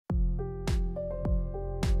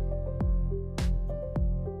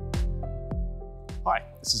Hi,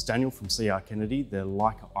 this is Daniel from C.R Kennedy, the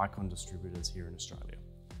Leica iCON distributors here in Australia.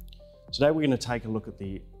 Today we're going to take a look at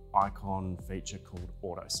the iCON feature called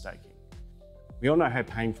auto staking. We all know how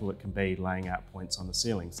painful it can be laying out points on the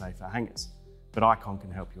ceiling, say for hangers, but iCON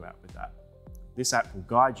can help you out with that. This app will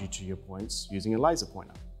guide you to your points using a laser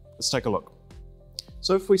pointer. Let's take a look.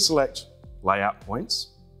 So if we select layout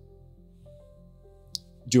points,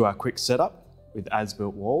 do our quick setup with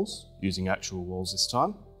as-built walls, using actual walls this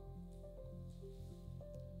time.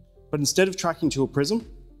 But instead of tracking to a prism,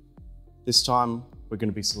 this time we're going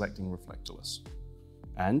to be selecting reflectorless.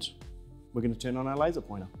 And we're going to turn on our laser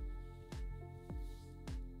pointer.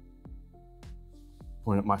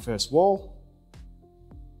 Point at my first wall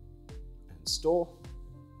and store.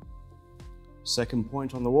 Second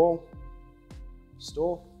point on the wall,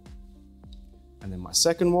 store. And then my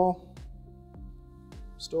second wall,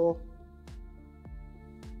 store,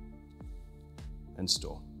 and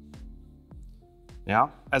store.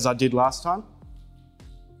 Now, as I did last time,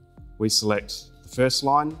 we select the first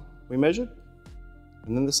line we measured,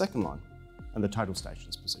 and then the second line, and the total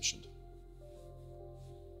station's positioned.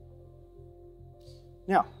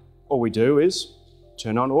 Now, all we do is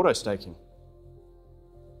turn on auto staking.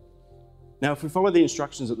 Now, if we follow the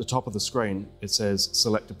instructions at the top of the screen, it says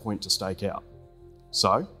select a point to stake out.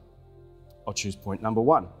 So, I'll choose point number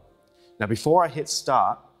 1. Now, before I hit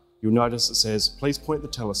start, you'll notice it says, please point the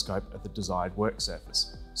telescope at the desired work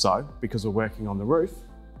surface. So, because we're working on the roof,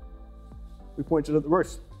 we point it at the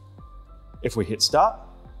roof. If we hit start,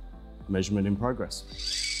 measurement in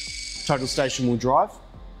progress. Total station will drive,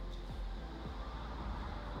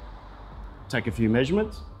 take a few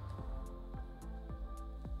measurements,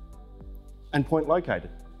 and point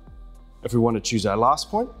located. If we want to choose our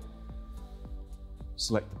last point,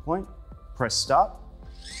 select the point, press start.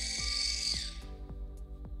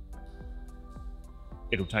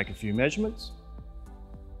 It'll take a few measurements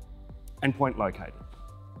and point located.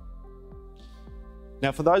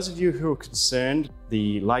 Now, for those of you who are concerned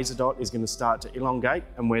the laser dot is going to start to elongate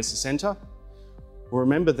and where's the center, well,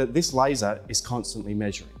 remember that this laser is constantly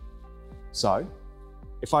measuring. So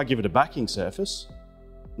if I give it a backing surface,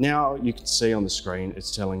 now you can see on the screen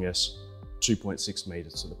it's telling us 2.6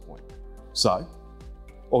 meters to the point. So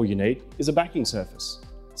all you need is a backing surface,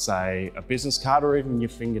 say a business card or even your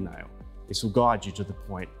fingernail. This will guide you to the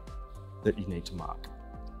point that you need to mark.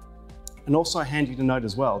 And also handy to note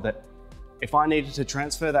as well that if I needed to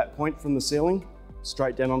transfer that point from the ceiling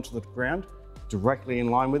straight down onto the ground, directly in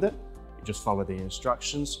line with it, you just follow the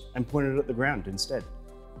instructions and point it at the ground instead.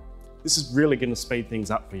 This is really going to speed things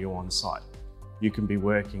up for you on site. You can be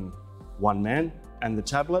working one man and the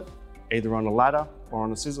tablet, either on a ladder or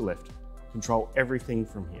on a scissor lift. Control everything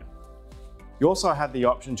from here. You also have the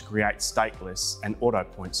option to create stake lists and auto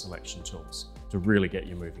point selection tools to really get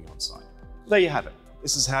you moving on site. There you have it.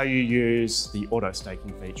 This is how you use the auto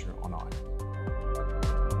staking feature on iCON.